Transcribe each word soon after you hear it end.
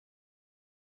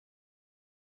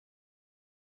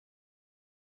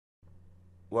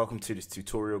Welcome to this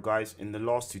tutorial, guys. In the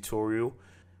last tutorial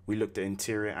we looked at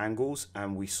interior angles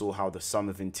and we saw how the sum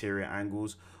of interior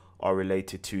angles are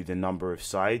related to the number of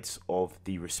sides of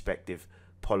the respective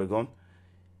polygon.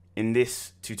 In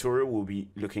this tutorial we'll be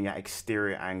looking at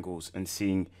exterior angles and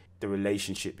seeing the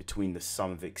relationship between the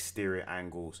sum of exterior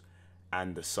angles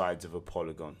and the sides of a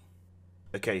polygon.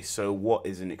 Okay, so what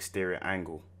is an exterior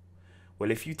angle?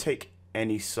 Well, if you take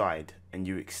any side and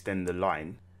you extend the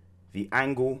line, the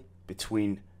angle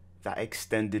between that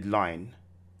extended line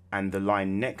and the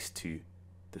line next to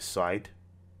the side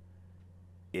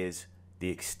is the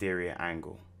exterior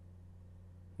angle.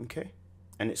 Okay,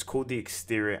 and it's called the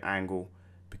exterior angle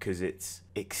because it's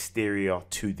exterior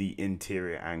to the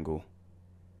interior angle.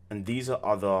 And these are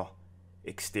other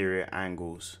exterior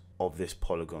angles of this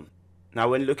polygon. Now,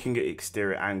 when looking at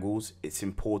exterior angles, it's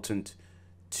important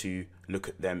to look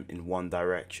at them in one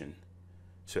direction.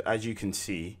 So as you can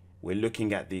see, we're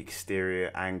looking at the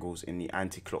exterior angles in the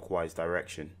anti-clockwise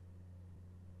direction.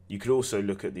 You could also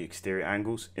look at the exterior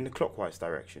angles in the clockwise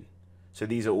direction. So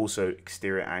these are also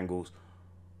exterior angles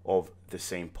of the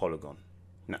same polygon.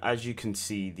 Now, as you can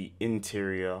see, the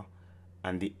interior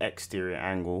and the exterior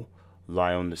angle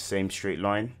lie on the same straight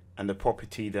line, and the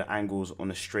property that angles on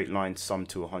a straight line sum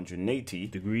to 180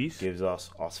 degrees gives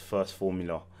us our first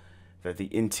formula, that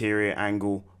the interior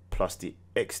angle plus the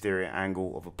exterior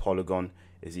angle of a polygon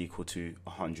is equal to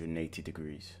 180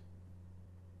 degrees.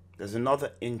 There's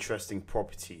another interesting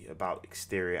property about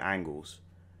exterior angles,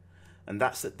 and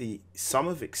that's that the sum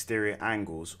of exterior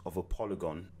angles of a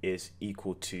polygon is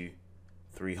equal to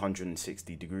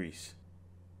 360 degrees.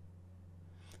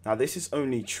 Now, this is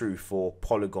only true for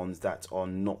polygons that are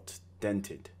not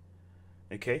dented.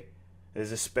 Okay,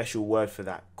 there's a special word for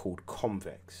that called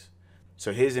convex.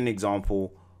 So here's an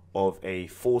example of a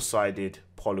four-sided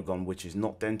polygon which is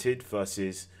not dented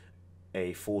versus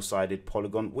a four-sided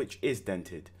polygon which is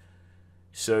dented.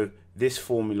 So this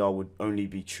formula would only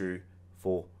be true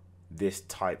for this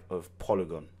type of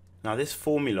polygon. Now, this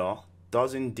formula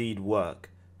does indeed work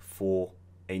for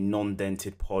a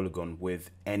non-dented polygon with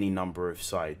any number of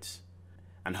sides,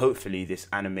 and hopefully this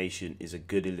animation is a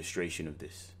good illustration of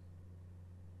this.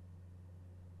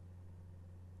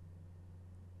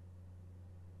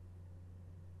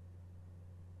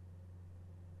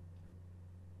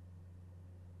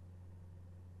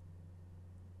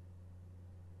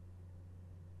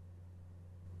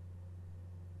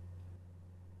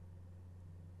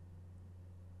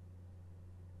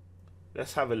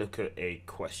 Let's have a look at a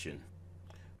question.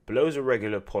 Below is a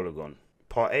regular polygon.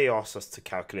 Part A asks us to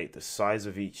calculate the size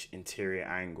of each interior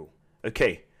angle.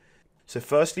 Okay, so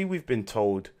firstly we've been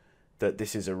told that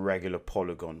this is a regular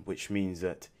polygon, which means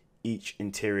that each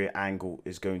interior angle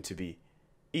is going to be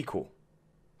equal.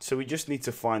 So we just need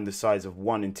to find the size of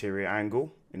one interior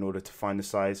angle in order to find the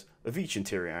size of each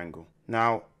interior angle.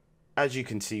 Now, as you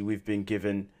can see, we've been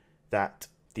given that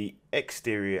the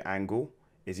exterior angle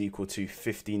is equal to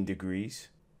 15 degrees,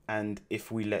 and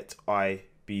if we let I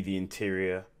be the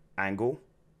interior angle,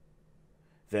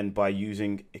 then by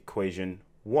using equation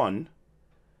 1,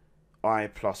 I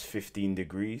plus 15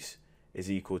 degrees is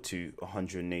equal to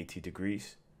 180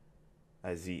 degrees,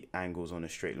 as the angles on a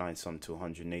straight line sum to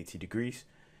 180 degrees.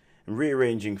 And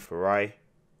rearranging for I,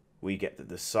 we get that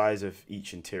the size of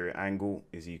each interior angle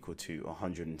is equal to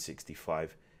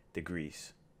 165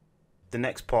 degrees. The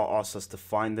next part asks us to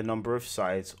find the number of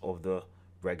sides of the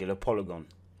regular polygon.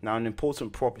 Now, an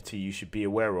important property you should be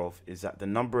aware of is that the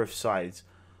number of sides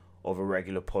of a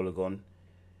regular polygon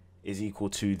is equal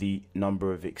to the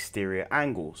number of exterior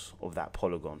angles of that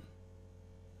polygon.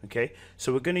 Okay,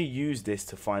 so we're going to use this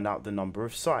to find out the number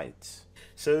of sides.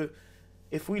 So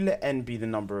if we let n be the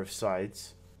number of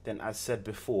sides, then as said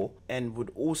before, n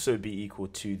would also be equal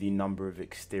to the number of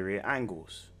exterior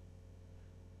angles.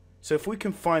 So if we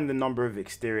can find the number of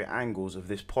exterior angles of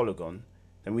this polygon,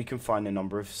 then we can find the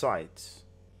number of sides.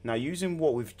 Now, using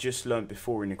what we've just learned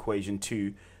before in equation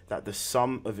 2, that the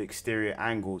sum of exterior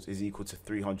angles is equal to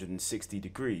 360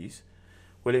 degrees,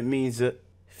 well, it means that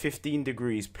 15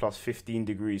 degrees plus 15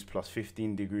 degrees plus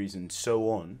 15 degrees and so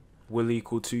on will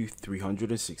equal to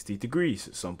 360 degrees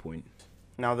at some point.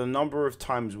 Now, the number of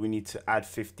times we need to add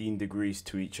 15 degrees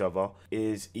to each other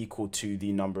is equal to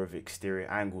the number of exterior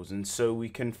angles, and so we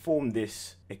can form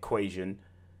this equation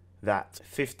that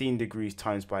 15 degrees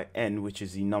times by n, which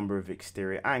is the number of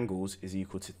exterior angles, is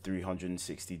equal to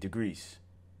 360 degrees.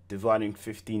 Dividing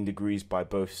 15 degrees by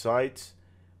both sides,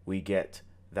 we get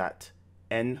that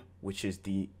n, which is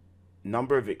the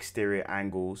number of exterior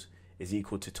angles, is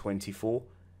equal to 24,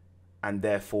 and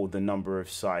therefore the number of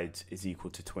sides is equal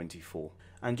to 24.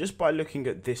 And just by looking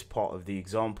at this part of the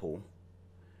example,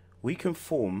 we can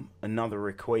form another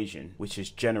equation which is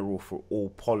general for all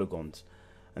polygons,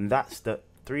 and that's that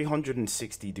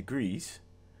 360 degrees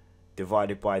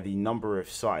divided by the number of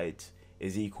sides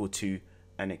is equal to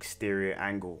an exterior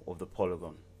angle of the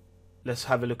polygon. Let's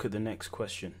have a look at the next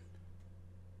question.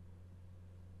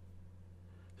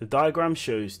 The diagram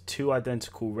shows two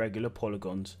identical regular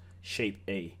polygons, shape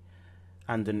A,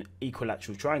 and an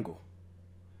equilateral triangle.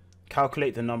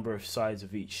 Calculate the number of sides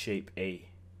of each shape A.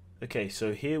 Okay,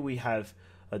 so here we have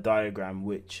a diagram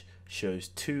which shows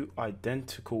two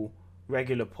identical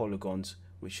regular polygons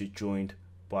which are joined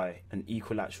by an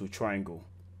equilateral triangle,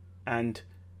 and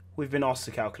we've been asked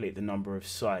to calculate the number of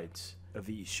sides of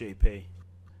each shape A.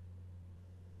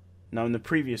 Now, in the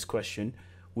previous question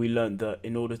we learned that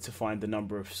in order to find the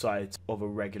number of sides of a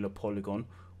regular polygon,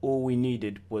 all we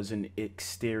needed was an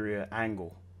exterior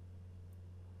angle.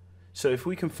 So if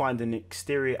we can find an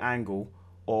exterior angle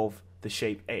of the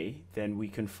shape A, then we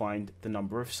can find the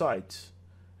number of sides.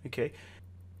 Okay.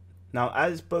 Now,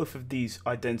 as both of these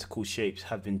identical shapes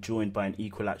have been joined by an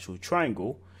equilateral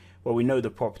triangle, well, we know the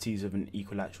properties of an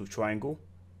equilateral triangle.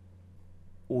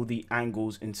 All the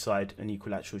angles inside an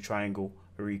equilateral triangle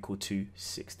are equal to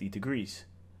 60 degrees.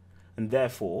 And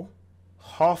therefore,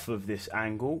 half of this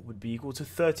angle would be equal to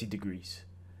 30 degrees,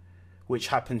 which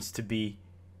happens to be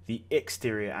the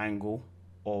exterior angle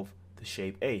of the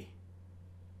shape A.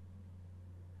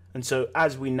 And so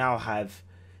as we now have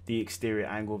the exterior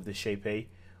angle of the shape A,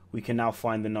 we can now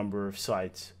find the number of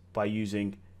sides by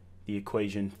using the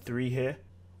equation 3 here,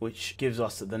 which gives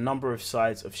us that the number of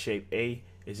sides of shape A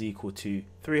is equal to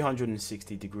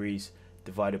 360 degrees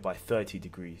divided by 30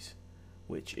 degrees,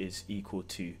 which is equal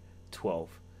to 12.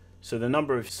 So the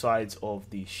number of sides of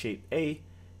the shape A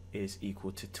is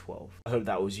equal to 12. I hope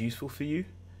that was useful for you.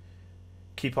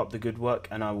 Keep up the good work,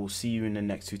 and I will see you in the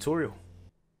next tutorial.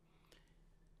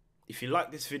 If you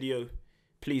like this video,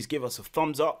 please give us a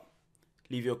thumbs up,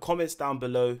 leave your comments down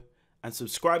below, and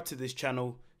subscribe to this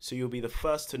channel so you'll be the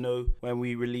first to know when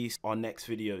we release our next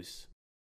videos.